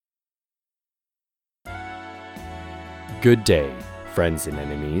Good day, friends and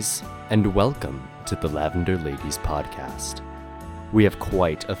enemies, and welcome to the Lavender Ladies podcast. We have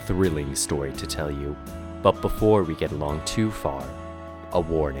quite a thrilling story to tell you, but before we get along too far, a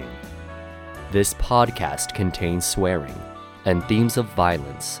warning. This podcast contains swearing and themes of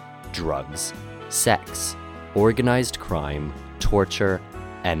violence, drugs, sex, organized crime, torture,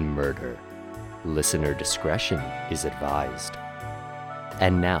 and murder. Listener discretion is advised.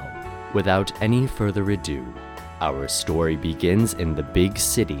 And now, without any further ado, our story begins in the big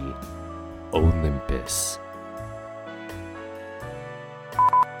city, Olympus.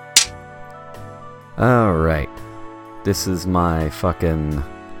 Alright, this is my fucking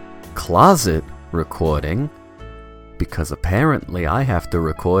closet recording, because apparently I have to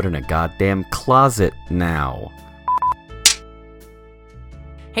record in a goddamn closet now.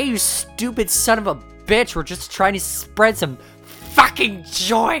 Hey, you stupid son of a bitch, we're just trying to spread some fucking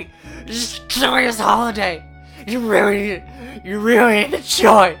joy! Just joyous holiday! You ruined it! You ruined the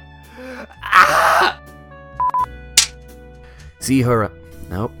joy! Ah! See her.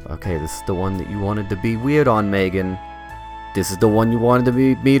 Nope. Okay, this is the one that you wanted to be weird on, Megan. This is the one you wanted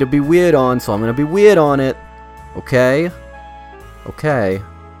me to be weird on, so I'm gonna be weird on it. Okay? Okay.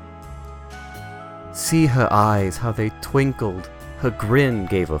 See her eyes, how they twinkled. Her grin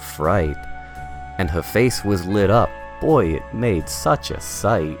gave a fright. And her face was lit up. Boy, it made such a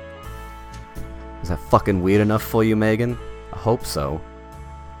sight. Is that fucking weird enough for you, Megan? I hope so.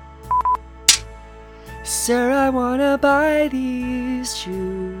 Sir, I wanna buy these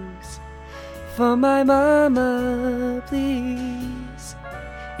shoes for my mama, please.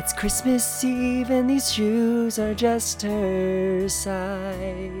 It's Christmas Eve and these shoes are just her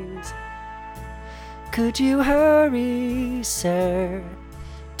size. Could you hurry, sir?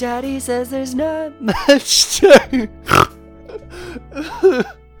 Daddy says there's not much time.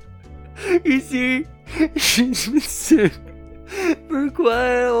 You see, she's been sick for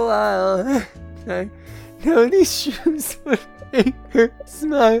quite a while. I know these shoes would make her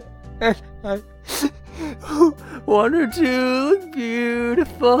smile, and I want her to look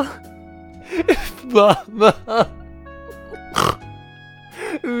beautiful. If Mama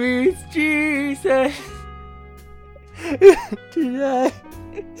meets Jesus tonight,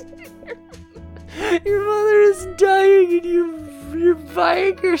 your mother is dying and you're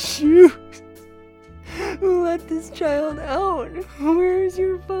buying her shoes. Let this child out. Where's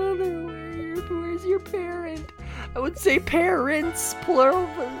your father? Where's your parent? I would say parents, plural,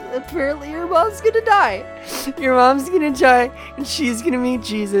 but apparently your mom's gonna die. Your mom's gonna die, and she's gonna meet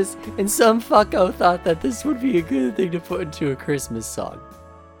Jesus, and some fucko thought that this would be a good thing to put into a Christmas song.